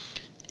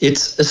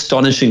 it's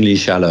astonishingly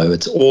shallow.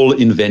 It's all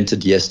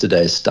invented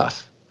yesterday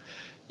stuff.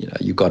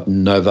 You've got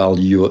Yuval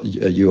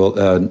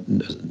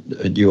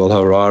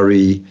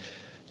Harari,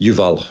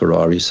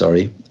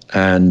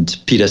 and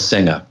Peter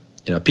Singer.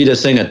 Peter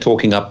Singer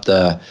talking up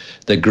the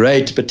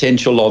great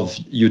potential of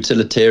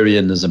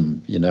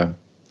utilitarianism.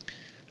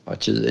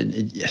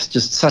 It's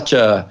just such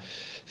a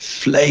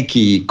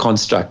flaky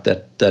construct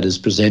that is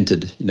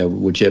presented.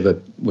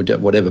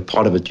 Whatever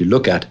part of it you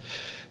look at.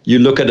 You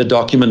look at a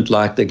document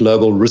like the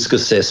Global Risk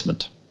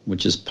Assessment,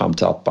 which is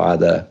pumped up by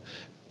the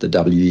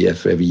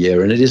WEF every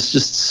year, and it is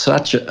just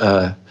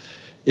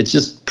it's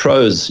just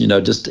prose,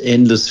 just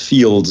endless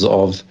fields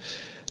of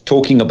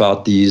talking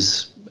about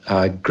these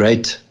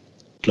great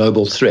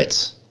global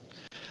threats.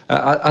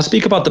 I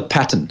speak about the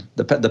pattern.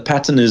 The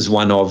pattern is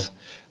one of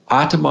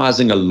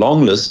itemizing a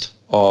long list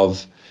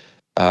of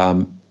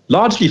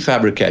largely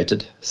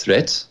fabricated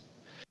threats,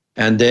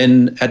 and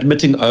then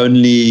admitting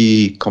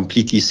only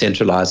completely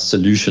centralized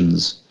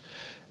solutions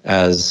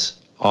as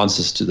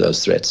answers to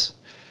those threats.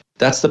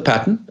 That's the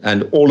pattern,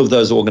 and all of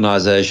those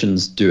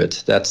organizations do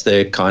it. That's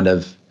their kind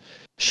of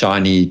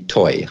shiny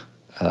toy.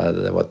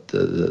 They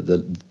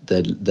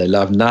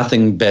love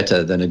nothing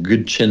better than a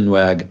good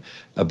chinwag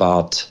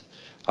about,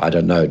 I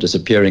don't know,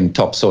 disappearing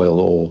topsoil,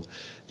 or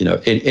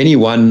any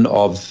one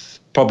of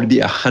probably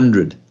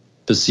 100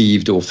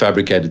 perceived or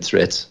fabricated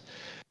threats,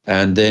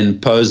 and then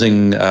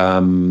posing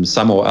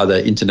some or other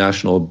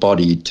international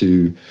body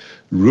to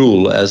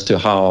rule as to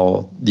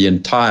how the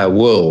entire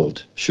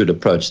world should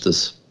approach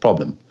this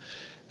problem.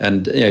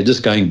 And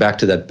just going back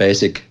to that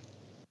basic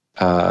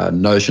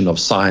notion of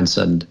science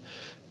and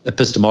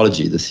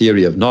epistemology, the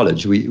theory of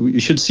knowledge, we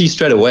should see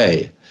straight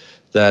away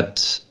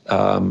that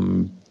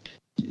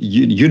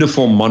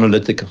uniform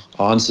monolithic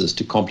answers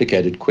to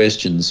complicated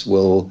questions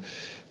will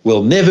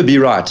never be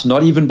right,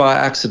 not even by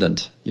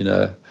accident.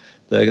 The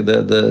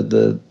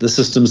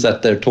systems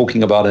that they're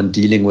talking about and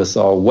dealing with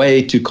are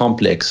way too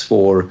complex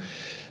for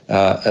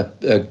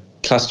a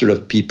cluster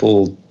of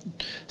people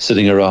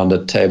sitting around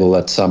a table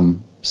at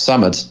some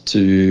summit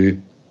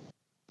to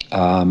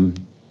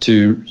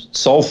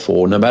solve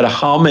for, no matter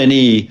how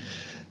many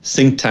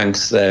think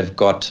tanks they've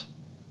got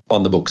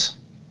on the books.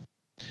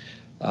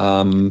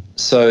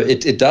 So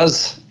it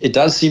does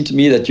seem to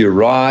me that you're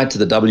right.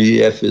 The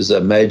WEF is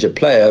a major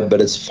player,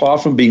 but it's far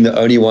from being the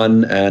only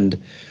one, and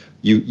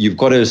you've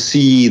got to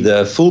see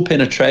the full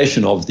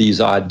penetration of these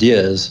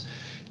ideas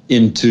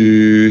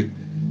into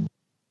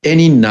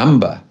any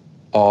number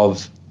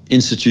of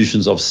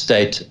institutions of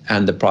state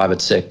and the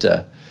private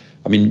sector.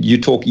 I mean, you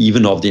talk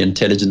even of the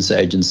intelligence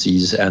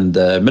agencies and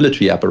the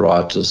military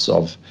apparatus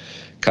of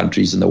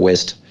countries in the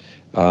West,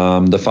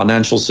 the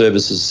financial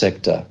services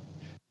sector,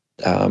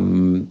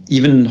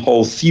 even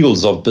whole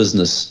fields of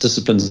business,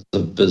 disciplines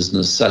of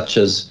business, such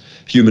as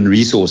human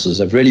resources,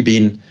 have really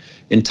been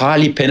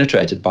entirely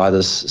penetrated by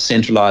this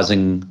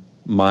centralizing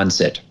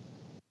mindset.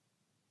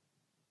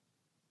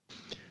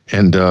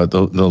 And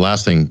the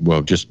last thing,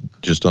 well,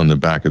 just on the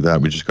back of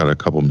that, we just got a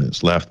couple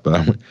minutes left, but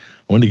I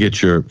want to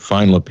get your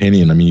final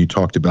opinion. I mean, you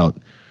talked about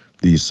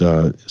these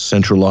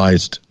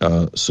centralized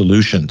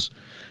solutions,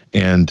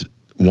 and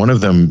one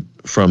of them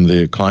from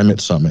the climate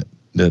summit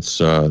that's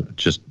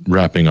just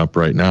wrapping up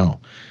right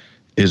now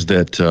is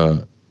that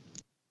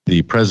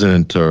the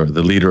president or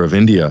the leader of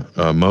India,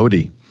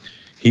 Modi,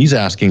 he's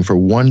asking for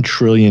 $1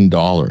 trillion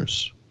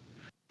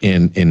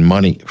in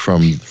money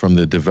from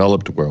the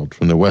developed world,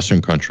 from the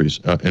Western countries,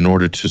 in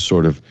order to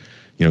sort of,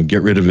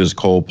 get rid of his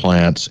coal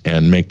plants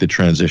and make the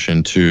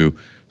transition to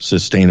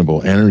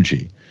sustainable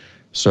energy.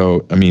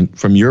 So, I mean,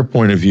 from your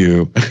point of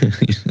view,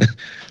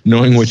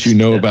 knowing what you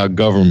know about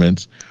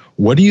governments,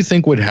 what do you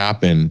think would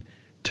happen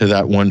to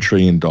that $1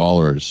 trillion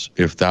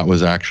if that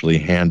was actually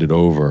handed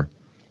over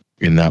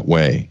in that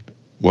way?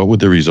 What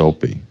would the result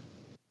be?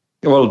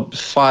 Well,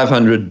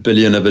 500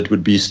 billion of it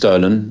would be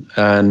stolen,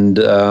 and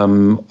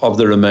of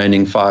the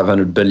remaining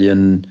 500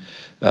 billion,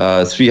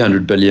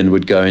 300 billion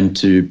would go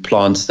into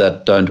plants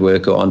that don't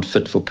work or aren't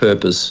fit for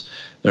purpose.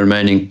 The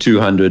remaining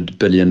 200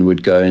 billion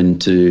would go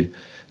into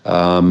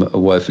a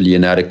woefully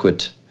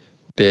inadequate,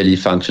 barely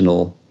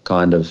functional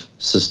kind of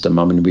system.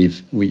 I mean,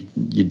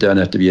 you don't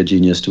have to be a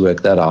genius to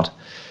work that out.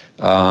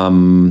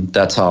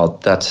 That's how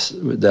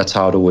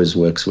it always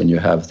works when you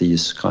have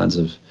these kinds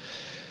of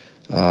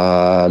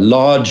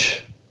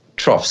large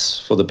troughs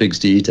for the pigs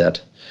to eat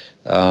at.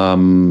 I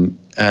mean,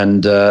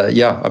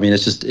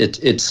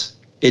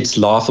 it's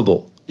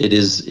laughable. It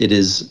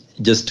is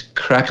just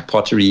crack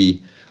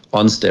pottery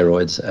on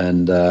steroids,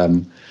 and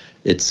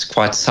it's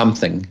quite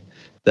something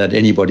that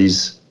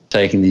anybody's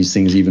taking these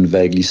things even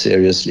vaguely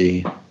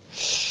seriously.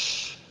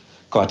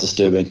 Quite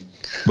disturbing.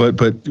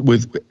 But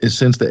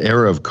since the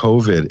era of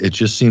COVID, it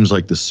just seems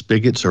like the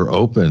spigots are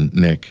open,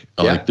 Nick.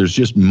 Yeah. Like there's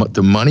just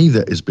the money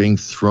that is being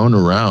thrown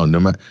around,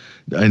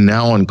 and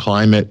now on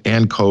climate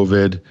and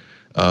COVID,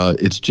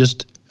 it's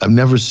just, I've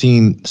never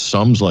seen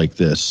sums like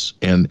this.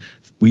 And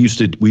we used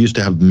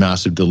to have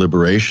massive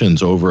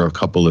deliberations over a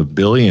couple of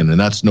billion, and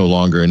that's no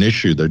longer an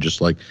issue. They're just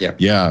like,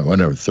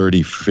 whatever,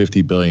 30,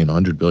 50 billion,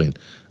 100 billion.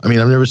 I mean,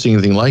 I've never seen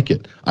anything like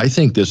it. I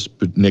think this,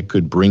 Nick,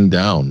 could bring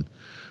down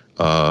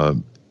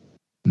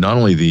not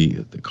only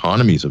the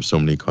economies of so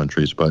many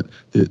countries, but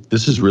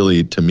this is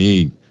really, to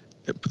me,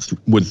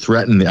 would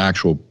threaten the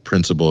actual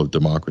principle of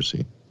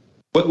democracy.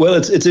 Well,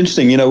 it's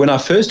interesting. When I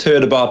first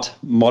heard about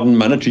modern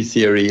monetary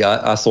theory,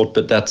 I thought,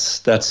 but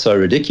that's so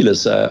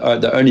ridiculous.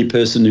 The only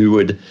person who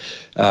would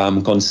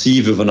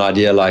conceive of an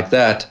idea like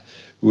that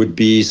would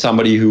be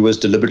somebody who was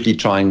deliberately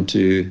trying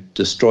to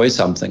destroy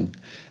something.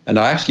 And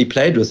I actually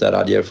played with that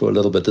idea for a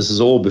little bit. This is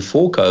all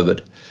before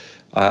COVID.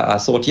 I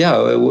thought,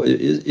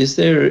 is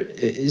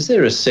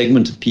there a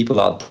segment of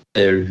people out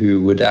there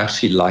who would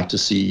actually like to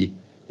see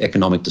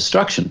economic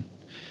destruction?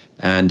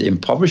 and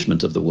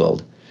impoverishment of the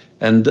world?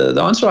 And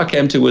the answer I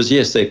came to was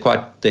yes, there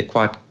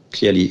quite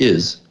clearly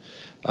is.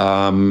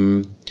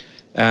 And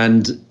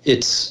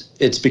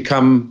it's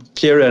become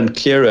clearer and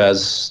clearer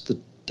as the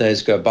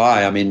days go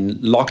by. I mean,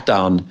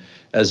 lockdown,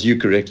 as you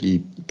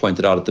correctly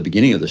pointed out at the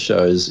beginning of the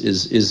show, is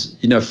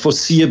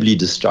foreseeably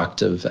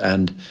destructive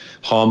and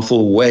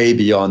harmful way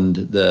beyond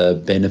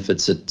the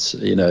benefits it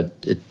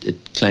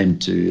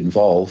claimed to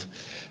involve.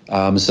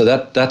 So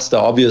that's the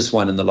obvious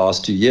one in the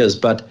last 2 years.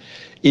 But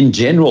in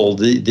general,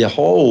 the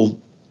whole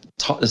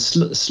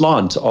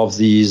slant of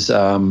these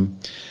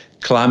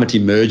climate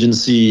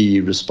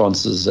emergency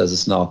responses, as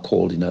it's now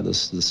called,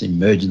 this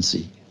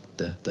emergency,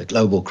 the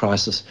global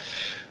crisis,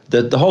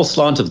 the whole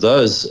slant of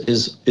those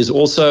is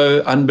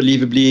also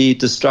unbelievably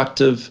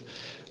destructive.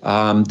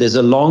 There's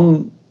a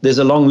long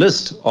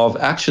list of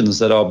actions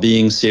that are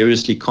being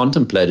seriously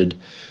contemplated,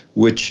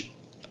 which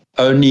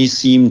only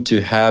seem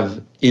to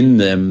have in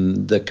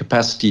them the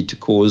capacity to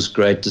cause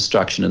great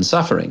destruction and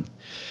suffering.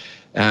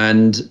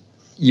 And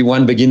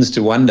one begins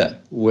to wonder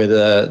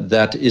whether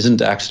that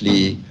isn't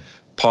actually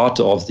part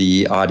of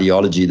the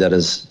ideology that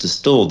is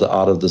distilled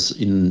out of this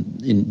in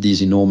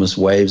these enormous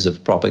waves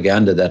of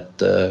propaganda that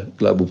the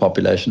global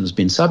population has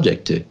been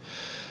subject to.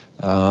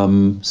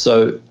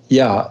 So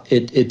yeah,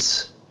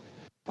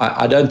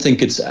 I don't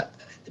think it's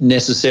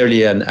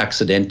necessarily an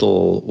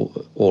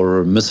accidental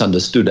or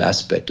misunderstood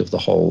aspect of the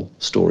whole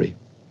story.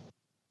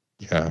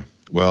 Yeah,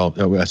 well,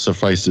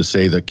 suffice to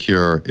say the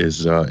cure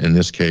is, in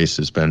this case,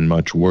 has been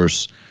much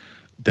worse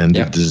than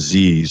the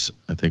disease.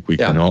 I think we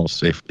can all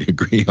safely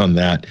agree on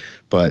that.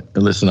 But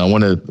listen,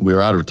 we're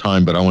out of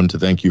time, but I wanted to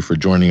thank you for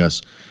joining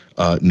us,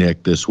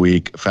 Nick, this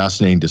week.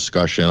 Fascinating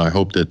discussion. I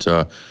hope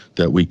that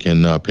we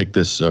can pick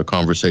this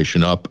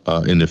conversation up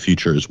in the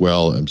future as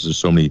well. There's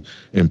so many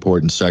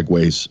important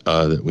segues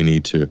that we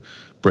need to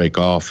break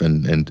off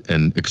and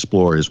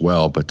explore as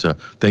well. But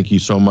thank you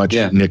so much,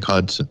 Nick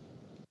Hudson.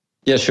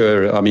 Yeah,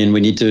 sure. I mean, we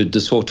need to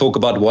just talk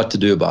about what to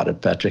do about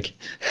it, Patrick.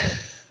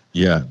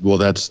 Yeah, well,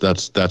 that's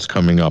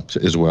coming up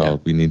as well. Yeah.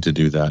 We need to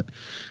do that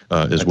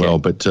as well.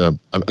 But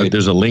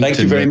there's a link. Thank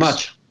you very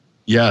much.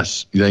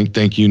 Yes,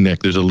 thank you,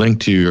 Nick. There's a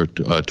link to your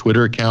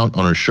Twitter account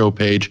on our show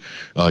page.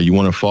 You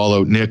want to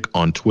follow Nick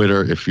on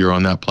Twitter if you're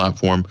on that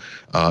platform,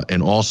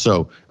 and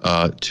also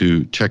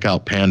to check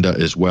out PANDA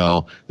as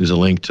well. There's a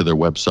link to their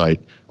website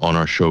on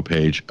our show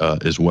page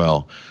as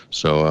well.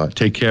 So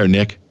take care,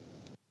 Nick.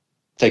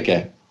 Take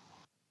care.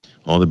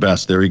 All the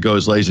best. There he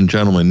goes, ladies and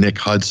gentlemen, Nick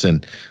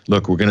Hudson.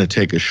 Look, we're going to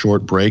take a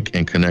short break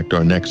and connect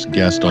our next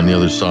guest on the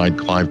other side,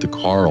 Clive to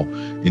Carl,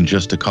 in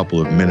just a couple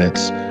of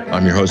minutes.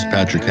 I'm your host,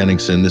 Patrick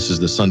Henningsen. This is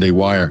the Sunday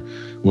Wire.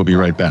 We'll be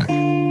right back.